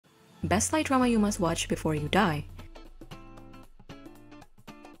Best Thai drama you must watch before you die.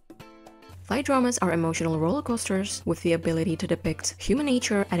 Thai dramas are emotional roller coasters with the ability to depict human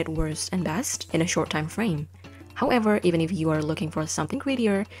nature at its worst and best in a short time frame. However, even if you are looking for something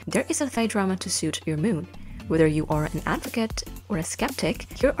grittier, there is a Thai drama to suit your mood. Whether you are an advocate or a skeptic,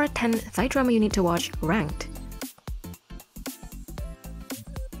 here are 10 Thai drama you need to watch ranked.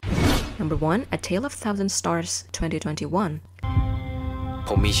 Number 1. A Tale of Thousand Stars 2021. ผ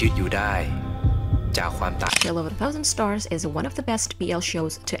มมีชีวิตอยู่ได้จากความตาย Tale of a Thousand Stars is one of the best BL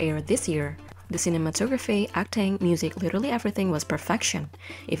shows to air this year. The cinematography, acting, music, literally everything was perfection.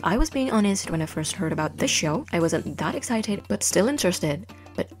 If I was being honest when I first heard about this show, I wasn't that excited but still interested.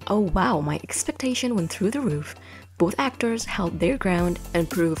 But oh wow, my expectation went through the roof. Both actors held their ground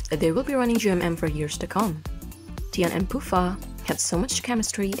and proved that they will be running GMM for years to come. Tian and Pufa had so much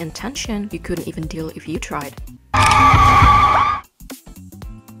chemistry and tension you couldn't even deal if you tried.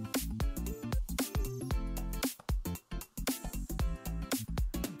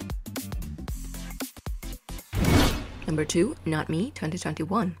 Number 2. Not Me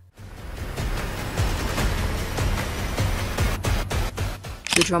 2021.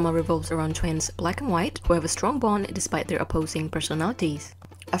 The drama revolves around twins Black and White who have a strong bond despite their opposing personalities.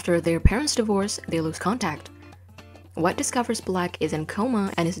 After their parents' divorce, they lose contact. White discovers Black is in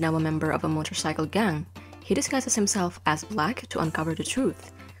coma and is now a member of a motorcycle gang. He disguises himself as Black to uncover the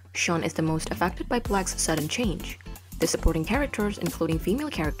truth. Sean is the most affected by Black's sudden change. The supporting characters, including female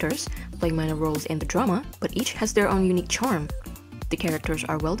characters, play minor roles in the drama, but each has their own unique charm. The characters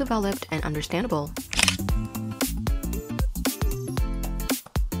are well developed and understandable.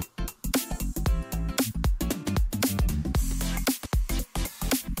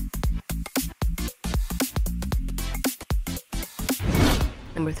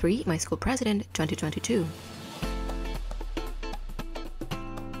 Number 3. My School President 2022.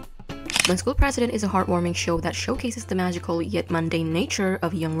 My School President is a heartwarming show that showcases the magical yet mundane nature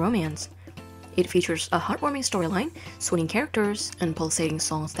of young romance. It features a heartwarming storyline, swooning characters, and pulsating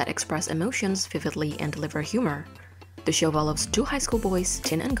songs that express emotions vividly and deliver humor. The show follows two high school boys,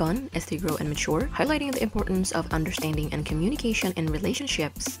 Tin and Gun, as they grow and mature, highlighting the importance of understanding and communication in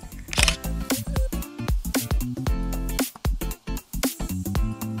relationships.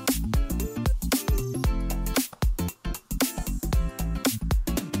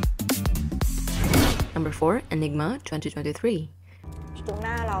 Number 4. Enigma 2023. ตรงห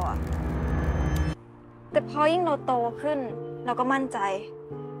น้าเราอะแต่พอยิ่งเราโตขึ้นเราก็มั่นใจ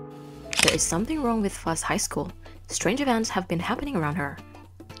There is something wrong with Fuss High School. Strange events have been happening around her.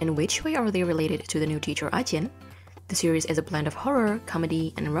 In which way are they related to the new teacher Ajin? The series is a blend of horror, comedy,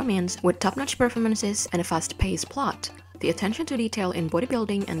 and romance with top-notch performances and a fast-paced plot. The attention to detail in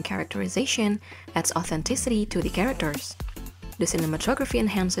bodybuilding and characterization adds authenticity to the characters. The cinematography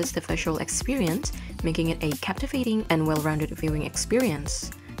enhances the visual experience, making it a captivating and well-rounded viewing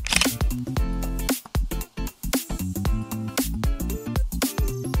experience.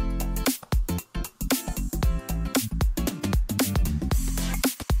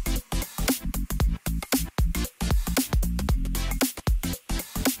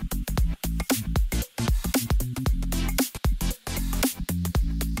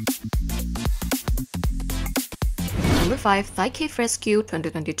 Number 5. Thai Cave Rescue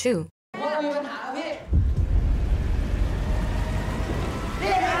 2022.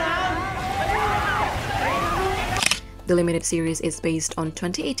 The limited series is based on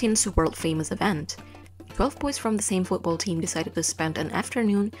 2018's world-famous event. 12 boys from the same football team decided to spend an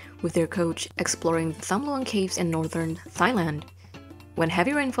afternoon with their coach exploring the Tham Luang caves in northern Thailand. When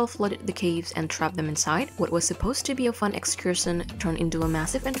heavy rainfall flooded the caves and trapped them inside, what was supposed to be a fun excursion turned into a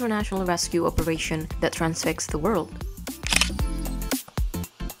massive international rescue operation that transfixed the world.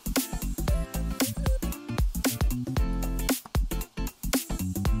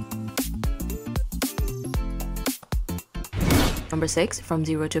 Number 6. From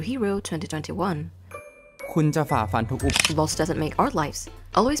Zero to Hero 2021. คุณจะฝ่าฟันทุก Loss doesn't make our lives.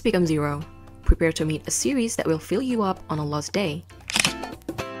 Always become zero. Prepare to meet a series that will fill you up on a lost day.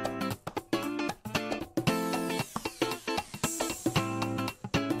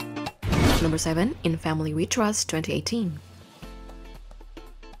 Number 7. In Family We Trust 2018.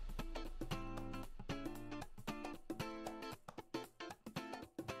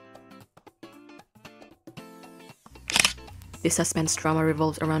 This suspense drama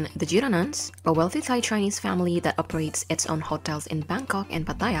revolves around the Jiranans, a wealthy Thai Chinese family that operates its own hotels in Bangkok and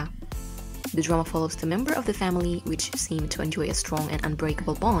Pattaya. The drama follows the member of the family which seem to enjoy a strong and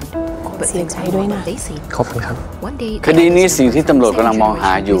unbreakable bond, but เสีย things ใจ are ด้วย not นะ what they seem. ขอบคุณครับ One day, คดีนี้ the สิ่ง eldest ที่ member ตำรวจ from กำลัง the มอง same ห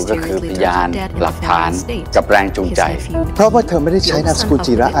าอยู่ generation ก็คือ mysteriously พยาน dropped dead in หลั the กฐาน family estate. กับแรงจูง His ใจ nephew, เพราะว่าเธอไม่ได้ใช้ the นามส son กุล of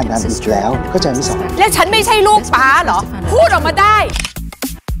จิระ the อานัน victim's ต์อีก sister แล้ว and the เข้าใจไหม victim's สอง suspect. และฉันไม่ใช่ลูกป้าเหรอ พูดออกมาได้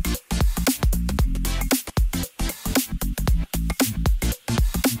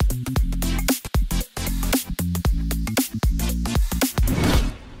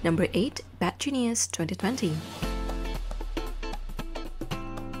Number 8, Bad Genius 2020.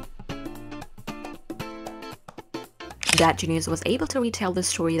 Bad Genius was able to retell the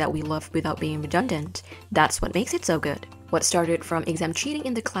story that we love without being redundant. That's what makes it so good. What started from exam cheating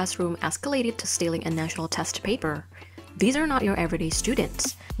in the classroom escalated to stealing a national test paper. These are not your everyday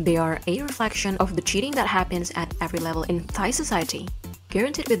students. They are a reflection of the cheating that happens at every level in Thai society,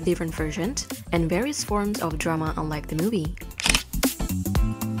 guaranteed with different versions and various forms of drama unlike the movie.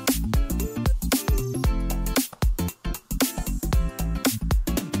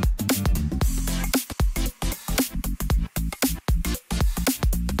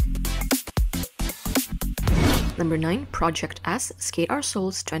 Number 9, Project S, Skate Our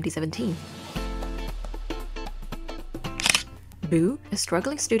Souls 2017. Boo, a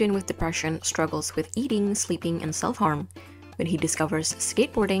struggling student with depression, struggles with eating, sleeping, and self-harm. When he discovers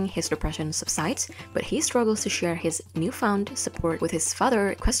skateboarding, his depression subsides, but he struggles to share his newfound support with his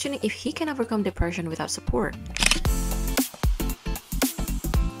father, questioning if he can overcome depression without support.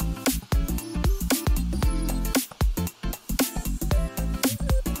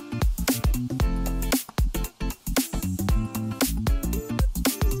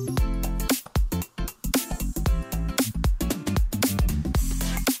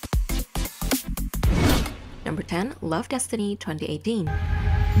 Number 10, Love Destiny 2018.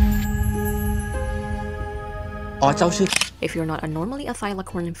 อ๋อเจ้าชื่อ If you're not normally a Thai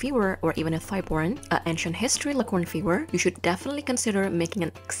Lakorn viewer or even a Thai-born, an ancient history Lakorn viewer, you should definitely consider making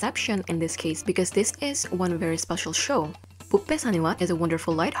an exception in this case because this is one very special show. Puppe Saniwat is a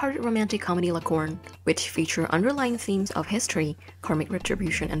wonderful light-hearted romantic comedy Lakorn, which feature underlying themes of history, karmic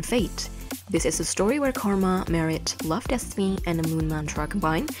retribution, and fate. This is a story where karma, merit, love destiny, and a moon mantra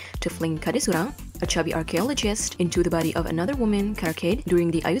combine to fling Kadisura, a chubby archaeologist, into the body of another woman, Karkade, during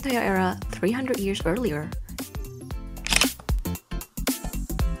the Ayutthaya era 300 years earlier.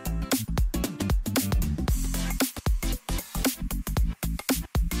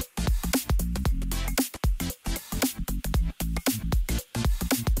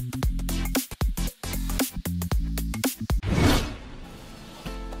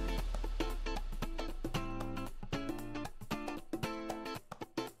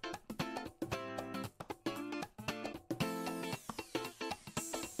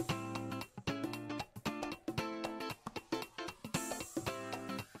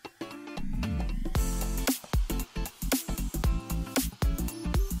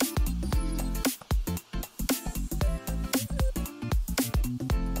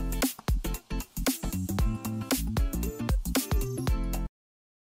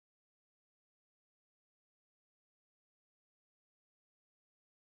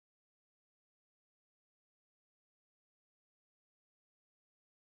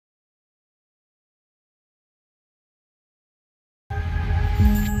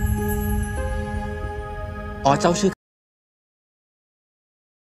อ๋อเจ้าชื่อ